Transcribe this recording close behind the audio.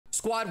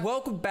Squad,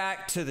 welcome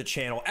back to the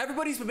channel.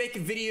 Everybody's been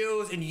making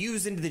videos and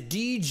using the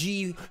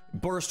DG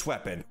burst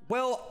weapon.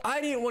 Well, I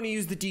didn't want to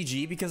use the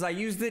DG because I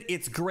used it.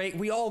 It's great.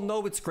 We all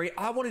know it's great.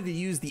 I wanted to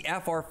use the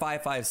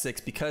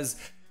FR556 because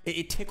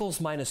it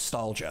tickles my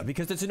nostalgia,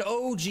 because it's an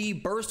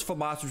OG burst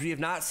Famas which we have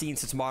not seen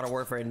since Modern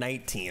Warfare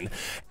 19,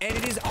 and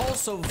it is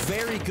also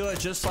very good,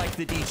 just like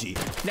the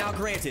DG. Now,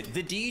 granted,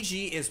 the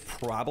DG is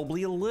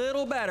probably a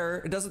little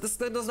better. It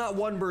does not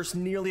one burst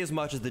nearly as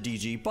much as the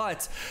DG,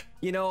 but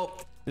you know,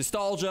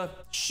 nostalgia,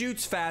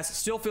 shoots fast,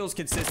 still feels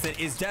consistent,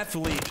 is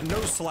definitely no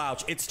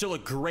slouch. It's still a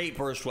great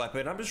burst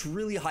weapon. I'm just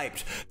really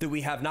hyped that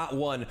we have not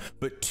one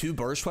but two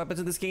burst weapons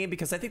in this game,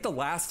 because I think the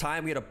last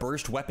time we had a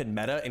burst weapon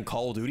meta in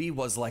Call of Duty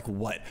was like,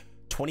 what,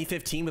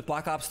 2015 with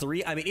Black Ops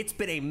 3? I mean, it's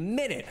been a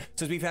minute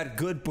since we've had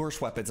good burst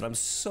weapons, and I'm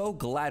so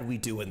glad we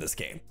do in this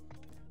game.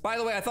 By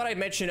the way, I thought I'd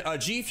mention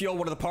G Fuel,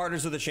 one of the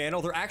partners of the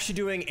channel. They're actually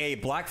doing a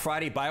Black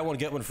Friday buy one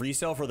get one free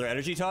sale for their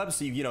energy tubs.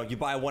 So you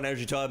buy one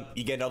energy tub,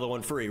 you get another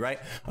one free, right?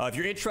 If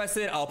you're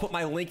interested, I'll put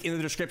my link in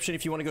the description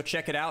if you want to go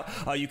check it out.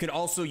 You can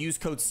also use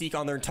code SEEK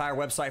on their entire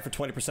website for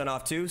 20%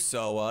 off too.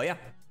 So yeah,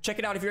 check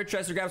it out if you're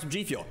interested. Grab some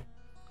G Fuel.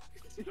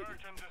 It's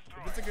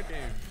a good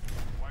game.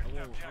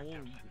 I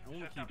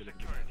won't keep it.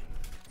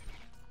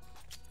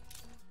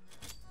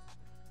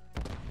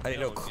 I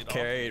didn't know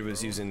Carrie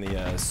was using the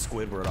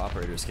Squidward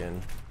operator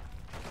skin.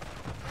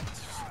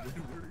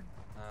 Squidward.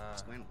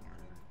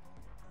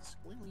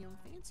 Squilliam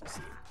fancy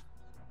suit.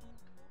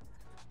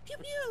 Pew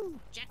pew!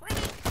 Jack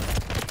Rabbit!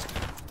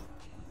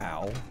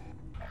 Ow.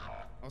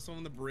 Also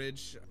on the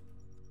bridge.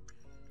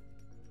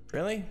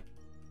 Really?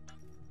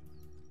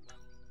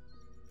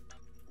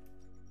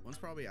 One's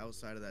probably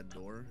outside of that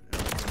door.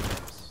 And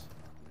there's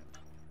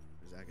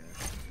that guy.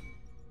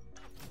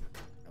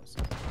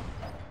 Outside.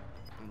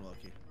 I'm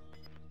lucky.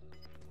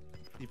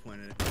 He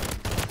pointed it.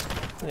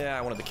 Yeah,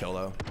 I wanted to kill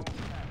though.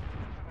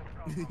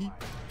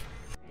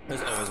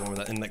 There's always one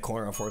in that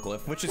corner of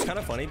forklift, which is kind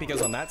of funny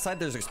because on that side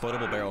there's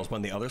explodable barrels, but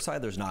on the other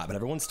side there's not. But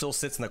everyone still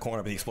sits in the corner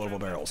of the explodable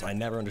barrels. I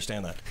never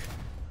understand that.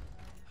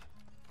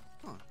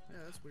 Huh? Yeah,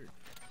 that's weird.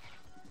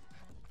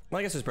 Well,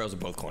 I guess there's barrels at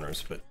both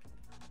corners, but.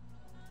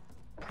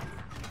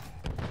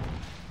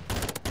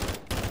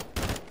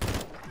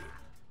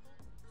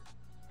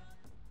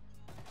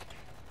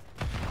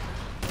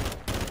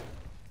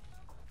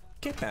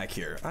 Get back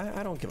here.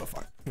 I don't give a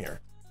fuck. Come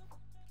here.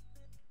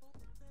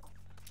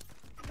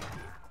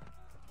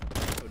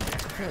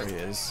 There he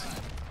is.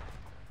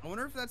 I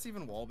wonder if that's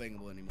even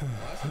wallbangable anymore.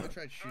 Last time I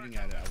tried shooting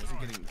at it, I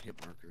wasn't getting hit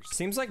markers.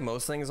 Seems like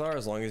most things are,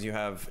 as long as you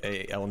have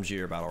a LMG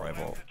or battle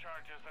rifle.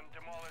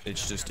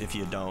 It's just if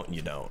you don't,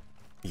 you don't.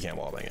 You can't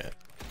wallbang it.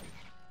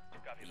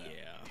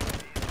 Yeah.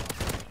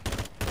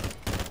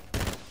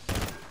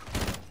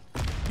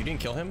 You didn't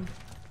kill him?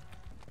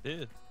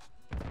 Did.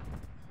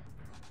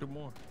 Two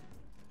more.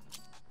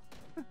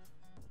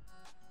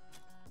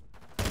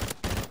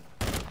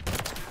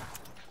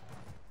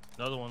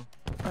 Another one.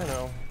 I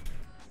know.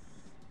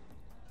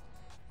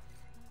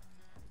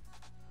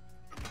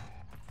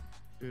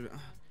 Dude,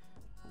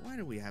 why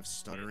do we have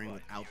stuttering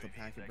without the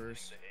packet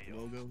burst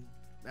logo?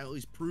 That at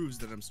least proves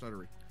that I'm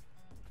stuttering.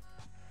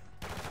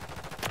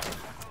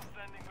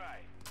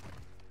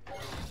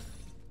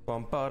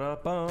 Bum ba da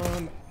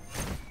bum.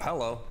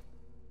 Hello.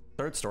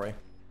 Third story.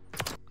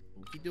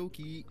 Okie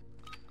dokie.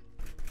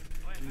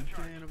 New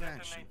plan of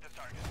action.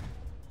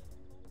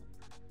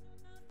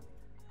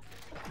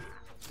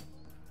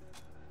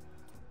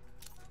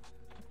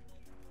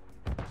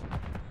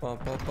 Bum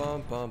bum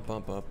bum bum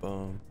bum bum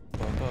bum.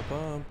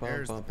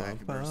 There's the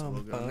packet burst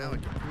logo. Now I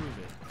can prove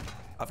it.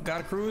 I've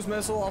got a cruise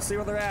missile. I'll see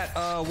where they're at.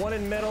 One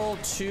in middle,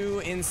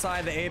 two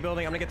inside the A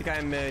building. I'm gonna get the guy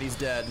in mid. He's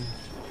dead.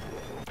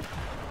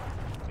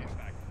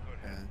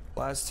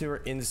 Last two are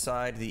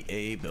inside the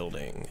A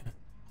building,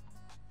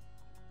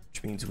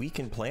 which means we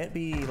can plant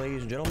B,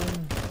 ladies and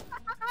gentlemen.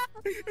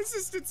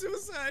 Assisted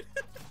suicide.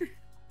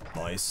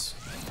 Nice.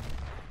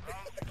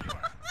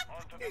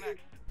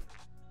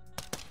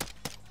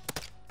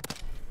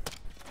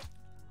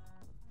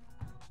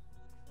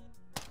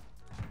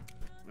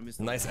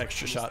 Nice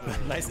extra shot.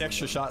 Nice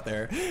extra shot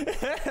there.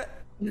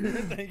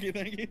 Thank you,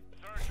 thank you.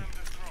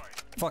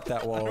 Fuck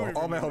that wall.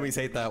 All my homies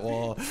hate that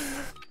wall.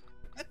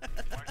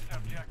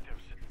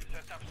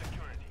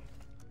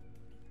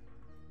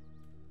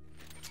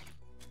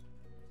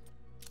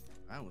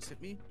 That almost hit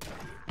me.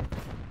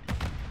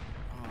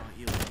 Oh,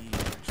 EOD.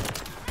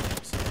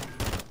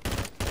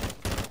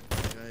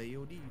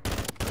 EOD.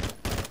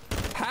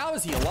 How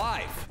is he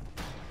alive?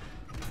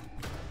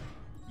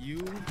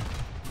 You.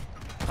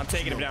 I'm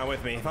taking him down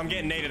with me. If I'm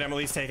getting naded, I'm at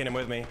least taking him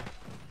with me.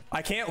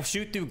 I can't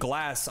shoot through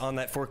glass on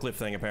that forklift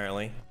thing,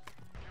 apparently.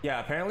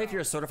 Yeah, apparently if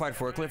you're a certified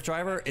forklift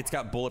driver, it's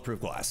got bulletproof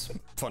glass.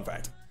 Fun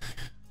fact.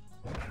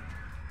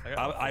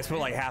 I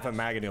spent like half a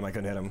mag into him. I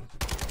couldn't hit him.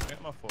 I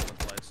got my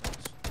forklift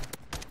license.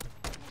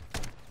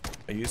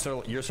 Are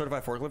you a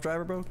certified forklift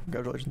driver, bro?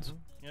 Congratulations.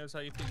 Yeah, that's how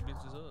you pick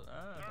bitches up.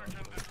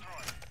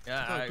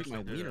 Yeah, I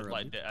actually did.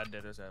 Like, I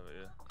did this have it,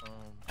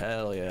 yeah.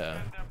 Hell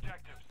yeah.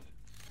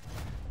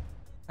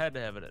 Had to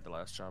have it at the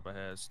last job I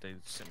had. They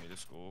sent me to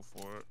school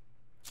for it.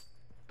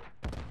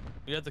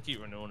 You have to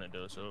keep renewing it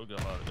though, so it'll go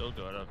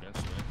up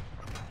eventually.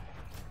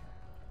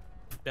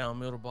 Down,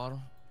 middle,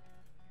 bottom.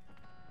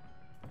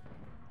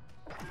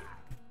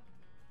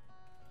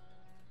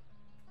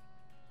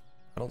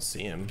 I don't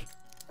see him.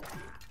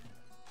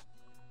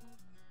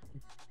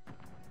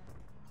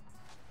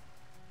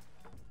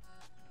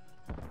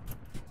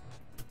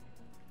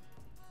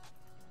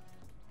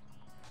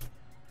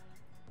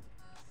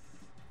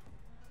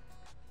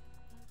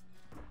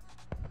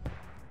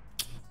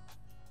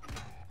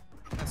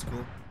 That's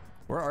cool.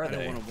 Where are I they?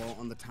 don't want to vault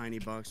on the tiny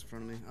box in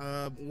front of me.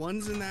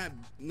 One's in that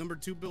number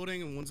 2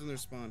 building and one's in their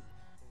spawn.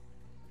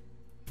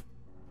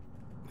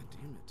 God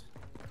damn it.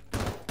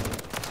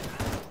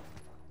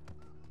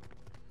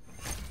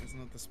 That's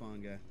not the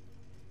spawn guy.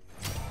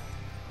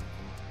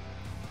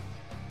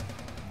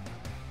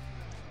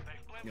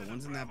 Yeah,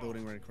 one's in that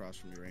building right across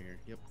from me right here.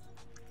 Yep.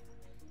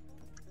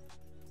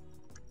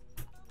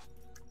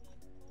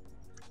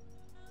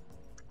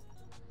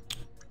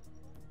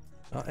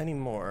 Not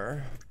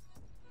anymore.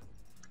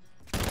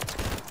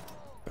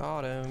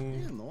 Got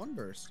him. Damn, the one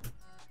burst.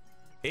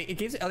 It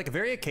gives it like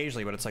very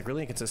occasionally, but it's like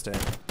really inconsistent.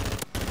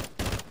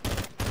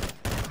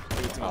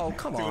 Oh,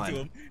 come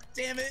on.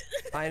 Damn it.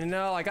 I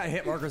know, I got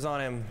hit markers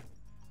on him.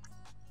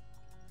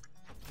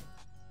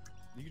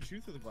 You can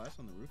shoot through the glass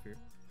on the roof here.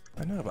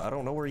 I know, but I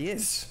don't know where he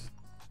is.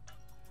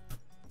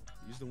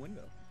 Use the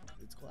window.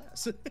 It's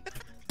glass.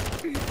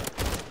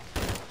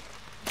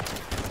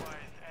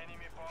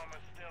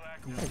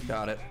 I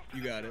got it.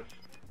 You got it.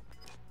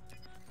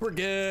 We're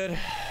good.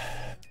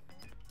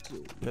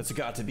 That's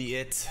got to be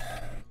it.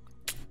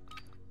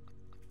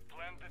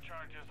 Plant the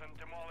charges and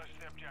demolish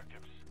the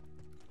objectives.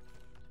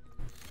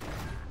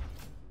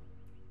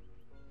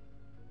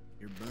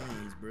 Your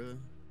buns, bruh.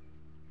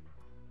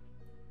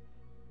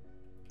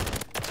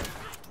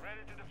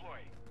 Ready to deploy.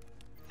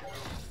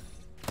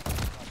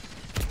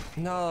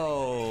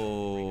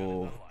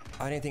 No.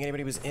 I didn't think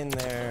anybody was in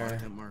there.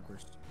 Content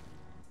markers.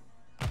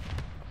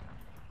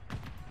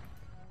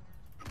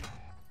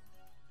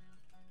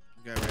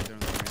 Guy right there on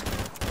the ground.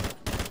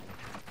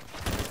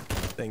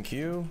 Thank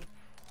you.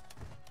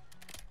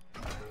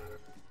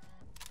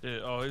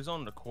 Dude, oh, he's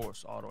on the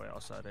course all the way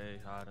outside A,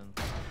 hiding.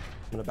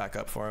 I'm gonna back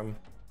up for him.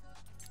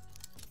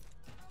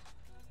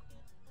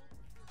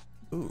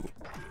 Ooh.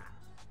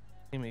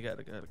 He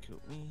gotta kill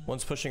me.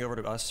 One's pushing over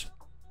to us.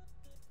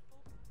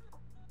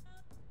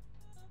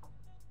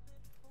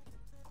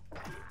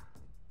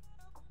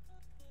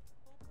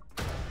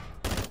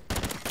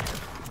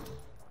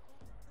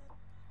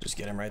 Just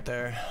get him right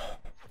there.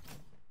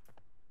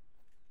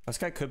 This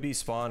guy could be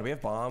spawned. We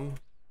have bomb.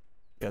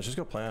 Yeah, let's just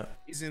go plant.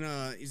 He's in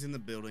the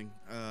building.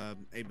 A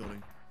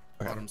building.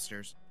 Okay. Bottom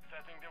stairs.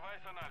 Setting device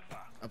on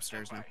alpha.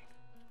 Upstairs now.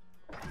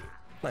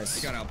 Nice.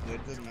 He got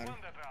outplayed, doesn't matter. Won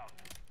that round.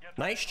 Get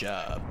Nice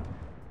job.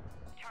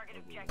 Target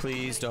objective.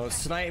 Please don't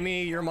snipe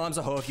me. Your mom's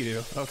a hoe if you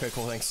do. Okay,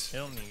 cool, thanks. He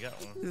don't even got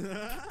one. We're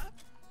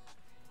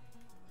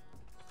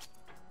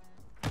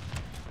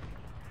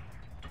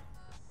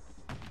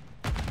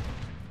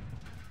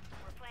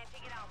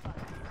planting at Alpha.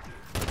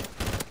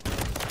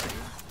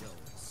 Yo,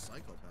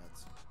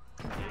 psychopaths.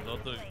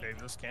 They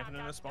just camping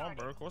in the spawn,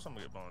 bro. Of course I'm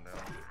gonna get blown down.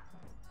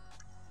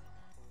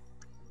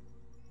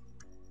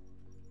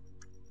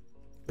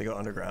 They go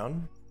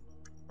underground.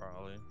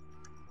 Probably.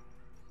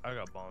 I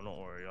got bomb, don't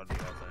worry, I'll do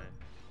your thing.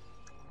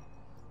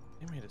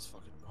 He made his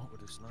fucking boat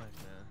with his knife,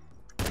 man.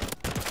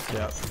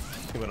 Yep.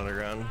 He went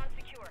underground. Spawn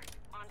secure.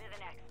 On to the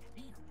next.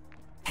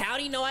 How'd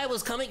he know I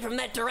was coming from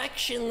that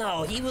direction,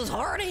 though? He was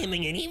hard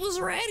aiming and he was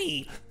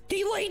ready.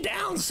 He laid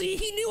down, see?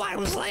 He knew I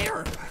was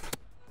there.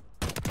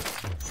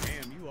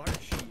 Damn, you are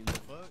cheating. The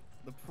fuck?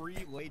 The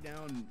pre-lay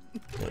down.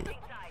 The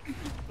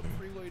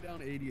pre-lay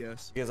down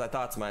ADS. Because I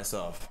thought to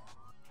myself,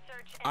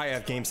 Search I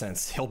have game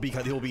sense. He'll be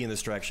in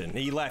this direction.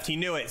 He left. He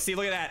knew it. See,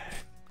 look at that.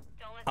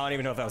 I don't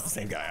even know if that was the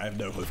same guy. I have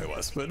no clue if it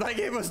was. But that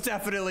game was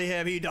definitely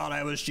him. He thought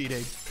I was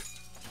cheating.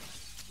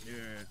 Yeah.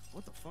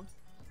 What the fuck?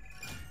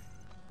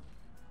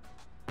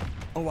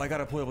 Oh, I got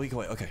a deployable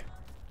decoy. Okay.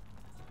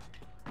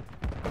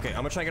 Okay, I'm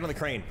gonna try and get on the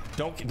crane.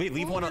 Don't wait,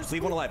 leave one alive.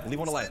 Leave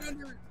one alive.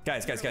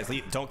 Guys,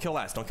 leave. Don't kill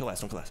last. Don't kill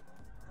last.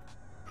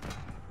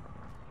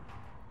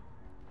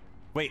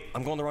 Wait,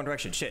 I'm going the wrong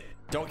direction. Shit.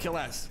 Don't kill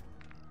last.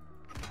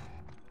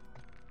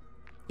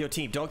 Yo,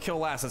 team, don't kill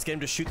last. Let's get him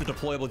to shoot the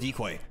deployable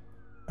decoy.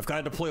 I've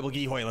got a deployable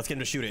decoy. Let's get him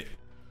to shoot it.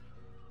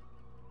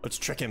 Let's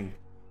trick him.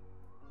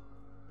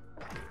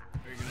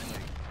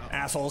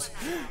 Assholes.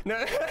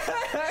 No.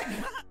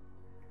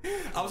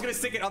 I was gonna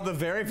stick it on the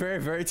very, very,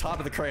 very top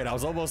of the crane. I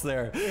was almost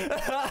there.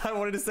 I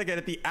wanted to stick it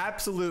at the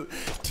absolute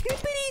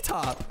tippity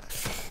top.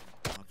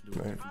 I'll have to do a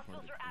different part of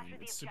Hostiles the are after game.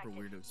 the It's super objective.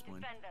 weird to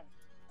explain. Defend them.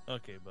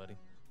 Okay, buddy.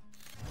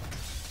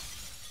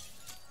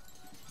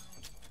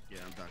 Yeah,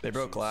 I'm Dr. They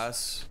broke Seuss.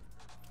 glass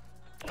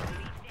UAV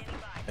standing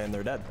by. and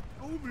they're dead.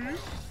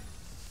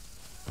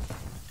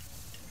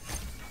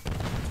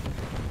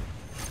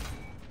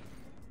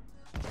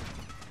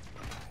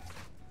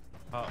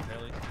 Oh,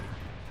 Haley.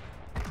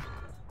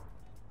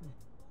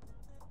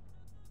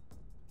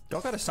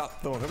 don't gotta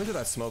stop throwing. Whoever did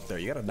that smoke there,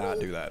 you gotta not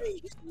do that.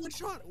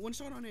 One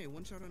shot on A,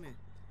 one shot on A.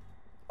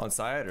 On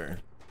side or?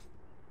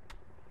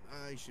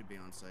 He should be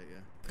on site, yeah.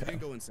 Okay.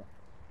 Didn't go inside.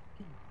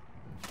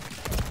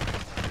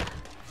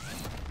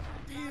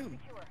 Damn.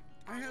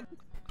 I had.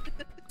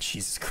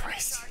 Jesus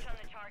Christ. Charge on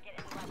the target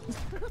and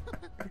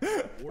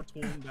level.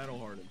 War-torn,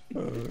 battle-hardened.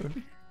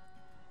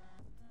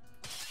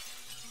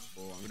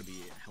 Oh, I'm gonna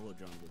be hella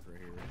jungle right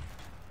here.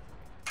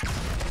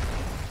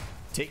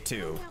 Take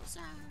two.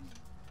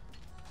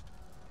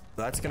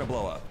 That's gonna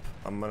blow up.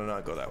 I'm gonna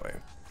not go that way.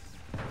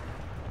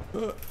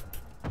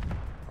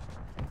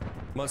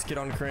 Musket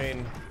on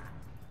crane.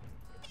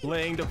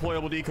 Laying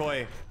deployable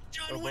decoy.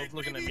 We're both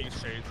looking at me,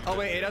 Shade. Oh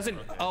wait, it doesn't.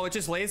 Oh, it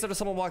just lays after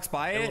someone walks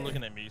by Everyone it.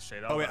 looking at me,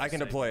 Shade. Oh wait, I can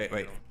deploy it.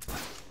 Wait.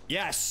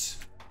 Yes.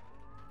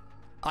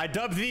 I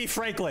dubbed thee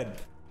Franklin.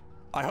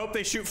 I hope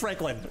they shoot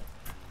Franklin.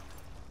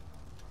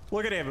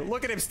 Look at him.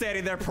 Look at him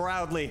standing there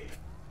proudly.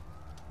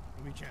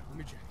 Let me check. Let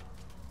me check.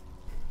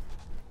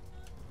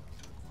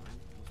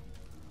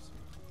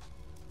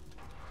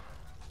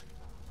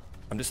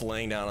 I'm just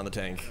laying down on the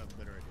tank.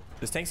 Better idea.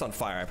 This tank's on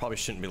fire. I probably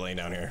shouldn't be laying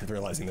down here.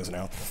 Realizing this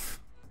now.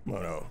 Oh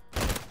no.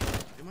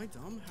 Am I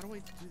dumb? How do I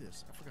do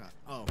this? I forgot.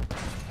 Oh.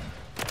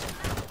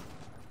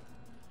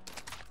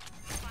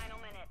 Final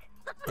minute.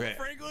 Okay.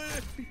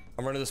 Franklin!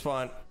 I'm running to the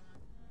spawn.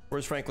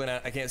 Where's Franklin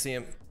at? I can't see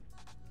him.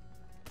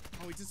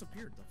 Oh, he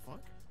disappeared. The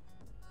fuck?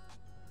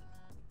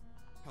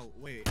 Oh,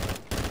 wait.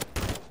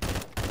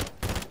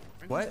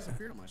 Franklin What?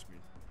 disappeared on my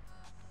screen.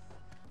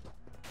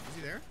 Is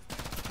he there?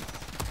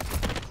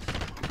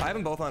 I have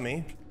them both on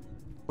me.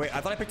 Wait, I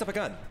thought I picked up a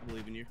gun. I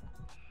believe in you.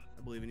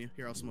 I believe in you.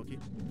 Here, I'll smoke you.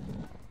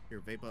 Here,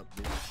 vape up,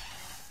 dude.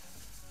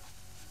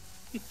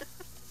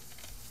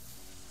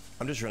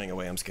 I'm just running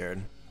away. I'm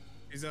scared.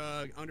 He's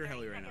under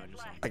heli right now.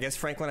 Just I guess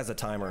Franklin has a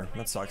timer.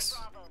 That sucks.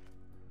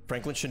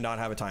 Franklin should not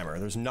have a timer.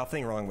 There's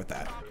nothing wrong with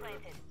that. Bomb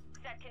planted.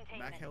 Set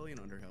containment. back heli and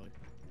under heli.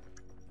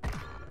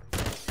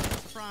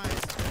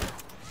 Surprise!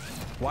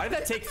 Why did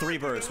that take 3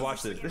 bursts?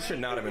 Watch this. This should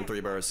not have been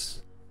 3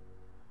 bursts.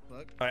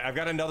 Look. All right, I've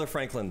got another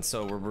Franklin,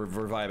 so we're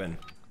vibing.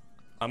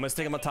 I'm gonna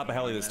stick him on top of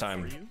heli this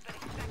time. Expect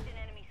an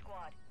enemy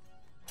squad.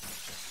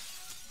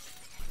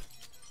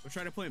 We'll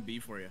try to plan B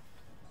for you,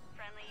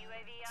 Friendly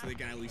UAV so they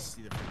can at least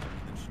see the Franklin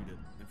and then shoot it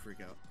and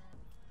freak out.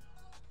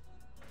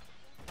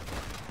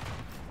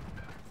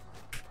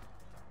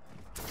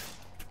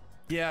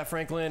 Yeah,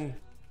 Franklin.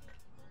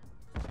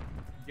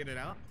 Get it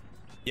out.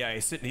 Yeah,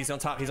 he's sitting. He's on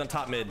top. He's on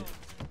top mid. Okay.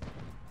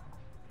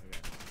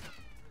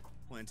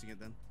 Planting it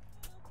then.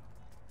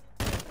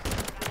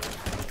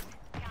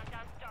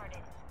 Countdown started.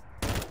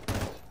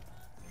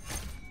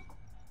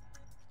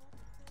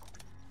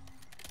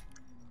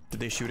 Did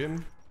they shoot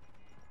him?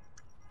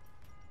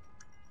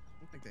 I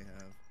don't think they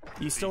have.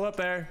 He's still up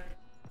there.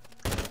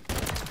 Helo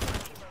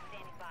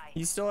standing by.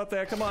 He's still up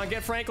there. Come on,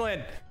 get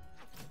Franklin.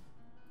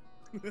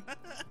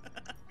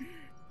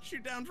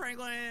 Shoot down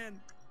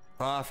Franklin!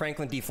 Ah,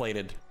 Franklin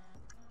deflated.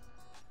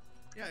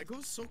 Yeah, it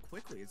goes so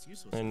quickly. It's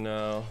useless. I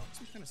know.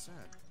 It's kind of sad.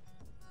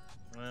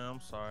 Well,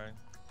 I'm sorry.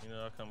 You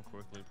know, I come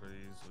quickly pretty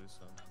easily,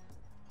 so.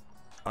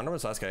 I don't know what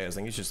this last guy is. I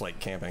think he's just like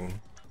camping.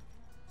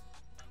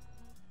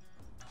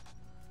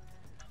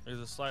 He's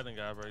a sliding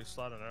guy, bro. He's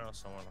sliding around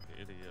someone like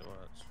an idiot.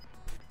 Watch.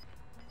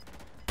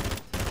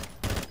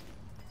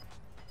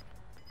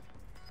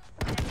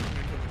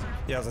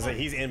 Yeah, I was gonna say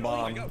he's in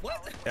bomb.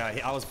 What? Yeah,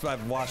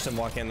 I've watched him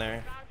walk in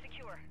there. Ground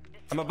secure.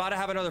 I'm about to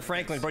have another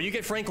Franklin, bro. You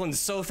get Franklin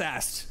so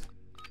fast.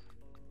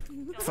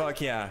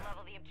 Fuck yeah.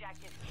 Level the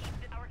objective.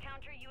 Our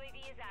counter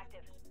UAV is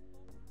active.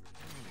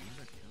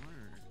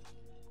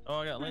 Oh,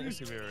 I got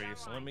latency barrier,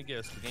 so let me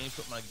guess. The game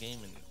put my game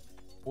in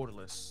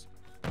orderless.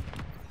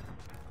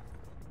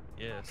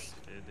 Yes,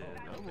 it did.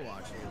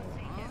 Overwatch.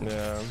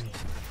 Yeah.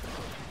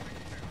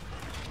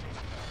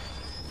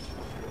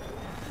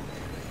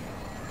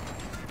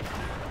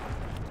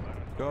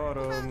 Got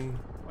him.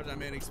 Watch that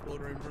man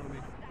explode right in front of me.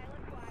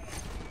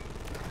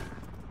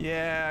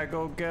 Yeah,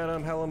 go get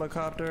him,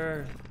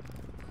 helicopter.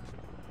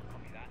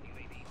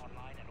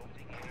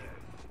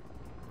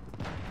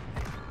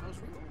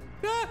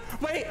 Ah,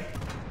 wait!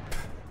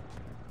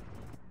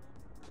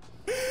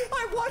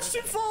 I watched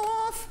him fall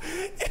off,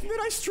 and then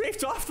I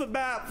strafed off the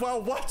map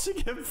while watching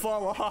him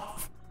fall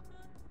off.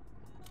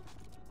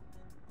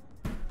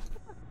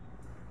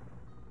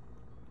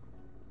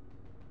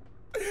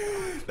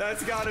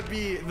 That's gotta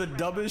be the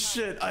dumbest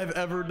shit I've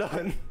ever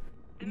done.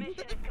 The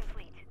mission is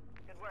complete.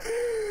 Good work.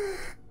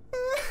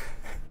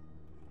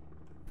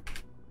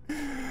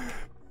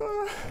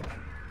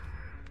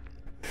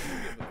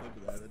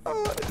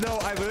 No,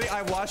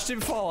 I watched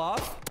him fall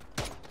off.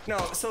 No,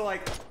 so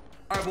like,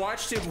 I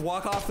watched him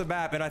walk off the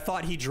map, and I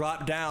thought he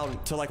dropped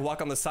down to like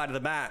walk on the side of the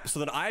map. So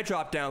then I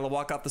dropped down to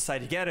walk off the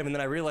side to get him, and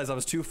then I realized I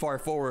was too far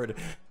forward,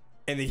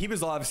 and then he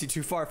was obviously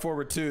too far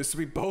forward too. So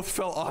we both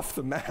fell off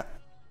the map.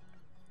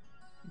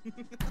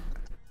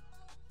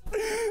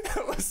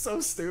 That was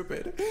so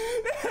stupid.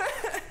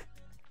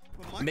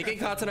 Making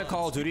content on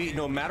Call of Duty,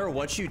 no matter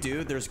what you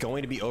do, there's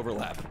going to be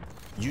overlap.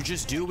 You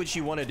just do what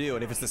you want to do,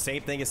 and if it's the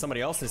same thing as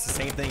somebody else, it's the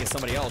same thing as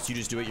somebody else. You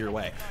just do it your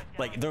way.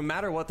 Like, no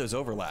matter what, there's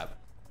overlap.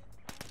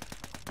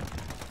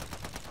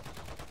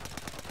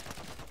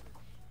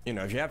 You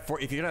know, if you're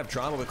gonna have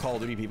drama with Call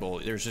of Duty people,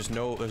 there's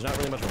not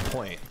really much of a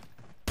point.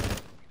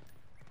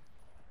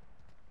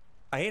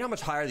 I hate how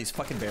much higher these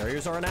fucking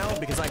barriers are now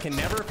because I can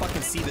never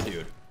fucking see the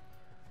dude.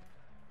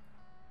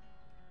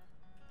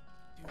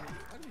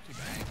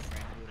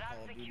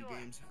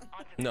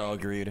 No,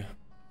 agreed.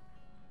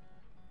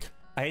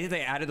 I hate that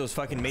they added those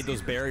made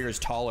those barriers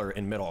taller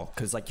in middle,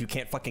 because like you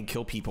can't fucking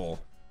kill people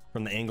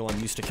from the angle I'm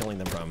used to killing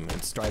them from.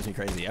 It drives me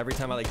crazy. Every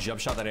time I like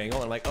jump shot that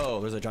angle, I'm like, oh,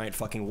 there's a giant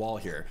fucking wall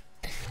here.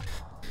 No,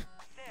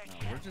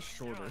 we're just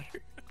shorter.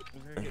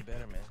 We're gonna get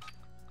better, man.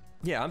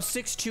 Yeah, I'm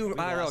 6'2"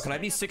 IRL. Can I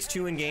be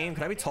 6'2" in game?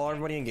 Can I be taller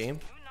than everybody in game?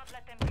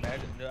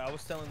 Imagine, I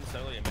was telling this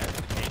earlier. Imagine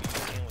the KD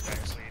skin was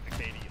actually the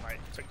KD height.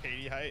 To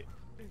KD height,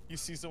 you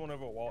see someone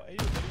over a wall. Hey,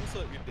 buddy, what's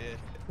up? You're dead.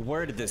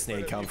 Where did this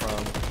nade come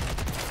from?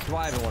 Do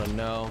I even want to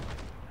know?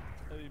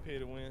 How do you pay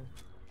to win?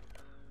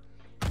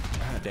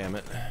 God damn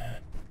it.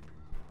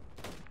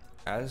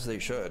 As they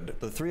should.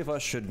 The three of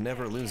us should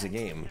never lose a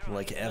game,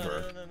 like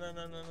ever.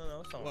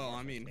 No. Well,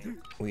 I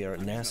mean, We are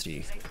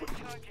nasty.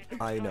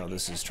 I know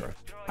this is true.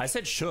 I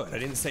said should. I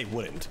didn't say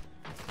wouldn't.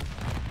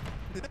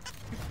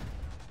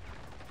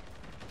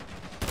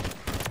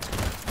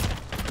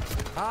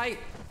 I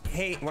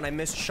hate when I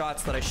miss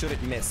shots that I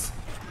shouldn't miss.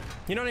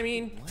 You know what I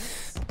mean?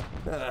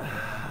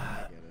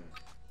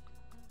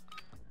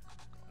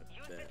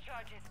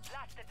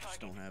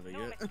 just don't have it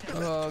yet.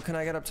 Oh, can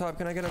I get up top?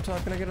 Can I get up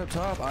top? Can I get up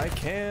top? I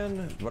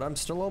can, but I'm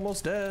still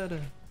almost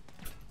dead.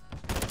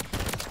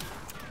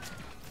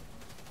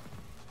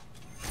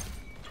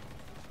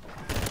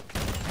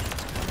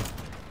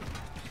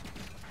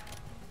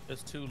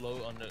 It's too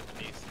low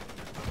underneath.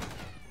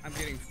 I'm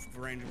getting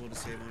rangeable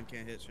disable and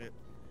can't hit shit.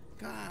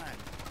 God.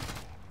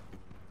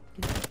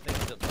 I think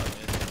it's up top, man.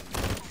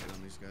 Shit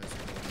on these guys.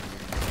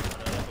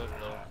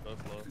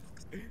 Both low.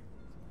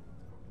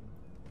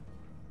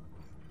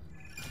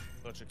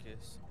 Butcher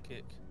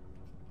kick.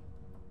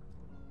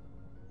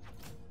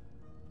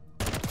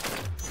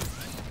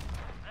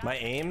 My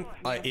aim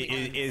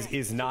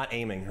is not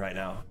aiming right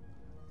now.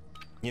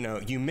 You know,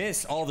 you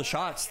miss all the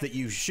shots that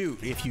you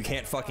shoot if you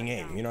can't fucking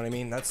aim. You know what I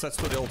mean? That's what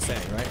the old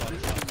saying, right?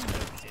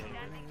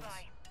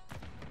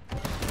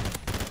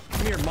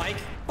 Come here, Mike.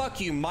 Fuck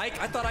you,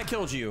 Mike. I thought I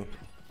killed you.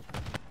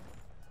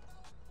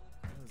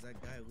 How's that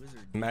guy a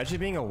wizard? Imagine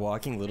being a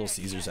walking Little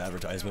Caesars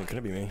advertisement. Could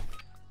it be me?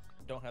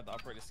 Don't have the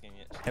operator skin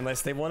yet.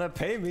 Unless they want to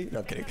pay me. No,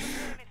 I'm kidding.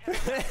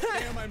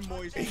 Damn, I'm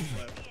moist.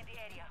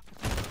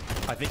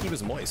 I think he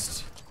was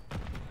moist.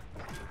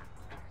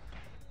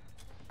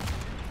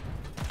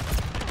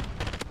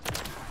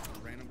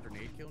 Random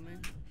grenade killed me.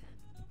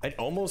 It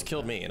almost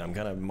killed me, and I'm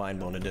kind of mind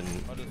blown it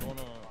didn't. I just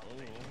wanna.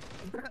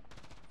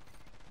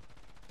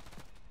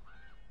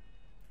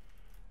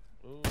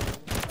 Ooh,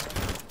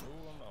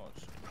 I'm not.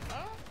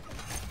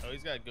 Oh,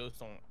 he's got a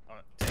ghost on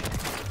tank.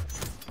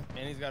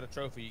 And he's got a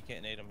trophy. You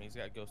can't nade him. He's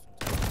got ghost on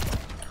tank.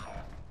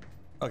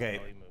 Okay.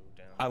 Oh, he moved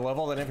down. I love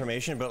all that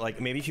information, but like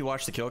maybe if you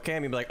watch the kill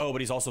cam, you'd be like, oh,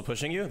 but he's also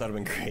pushing you. That'd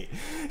have been great.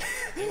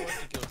 He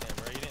watched the kill cam,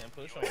 bro. He didn't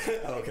push on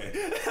him. Okay.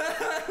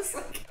 It's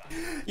like,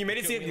 you made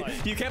it seem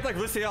you kept like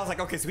listening. I was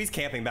like, okay, so he's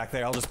camping back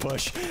there. I'll just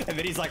push, and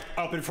then he's like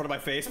up in front of my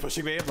face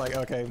pushing me. I'm like,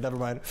 okay, never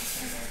mind.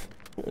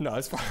 No,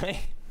 it's fine.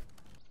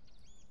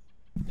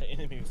 The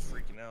enemy was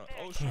freaking out.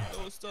 Oh shit!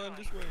 Oh, it's done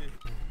this way.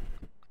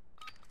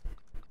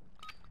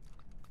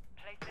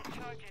 Place the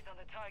charges on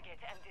the target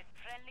and this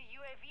friendly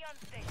UAV on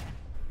station.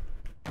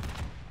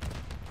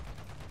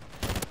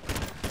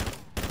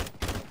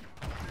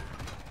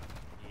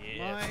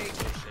 Yeah. Mike.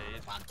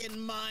 Shade. Fucking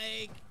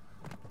Mike.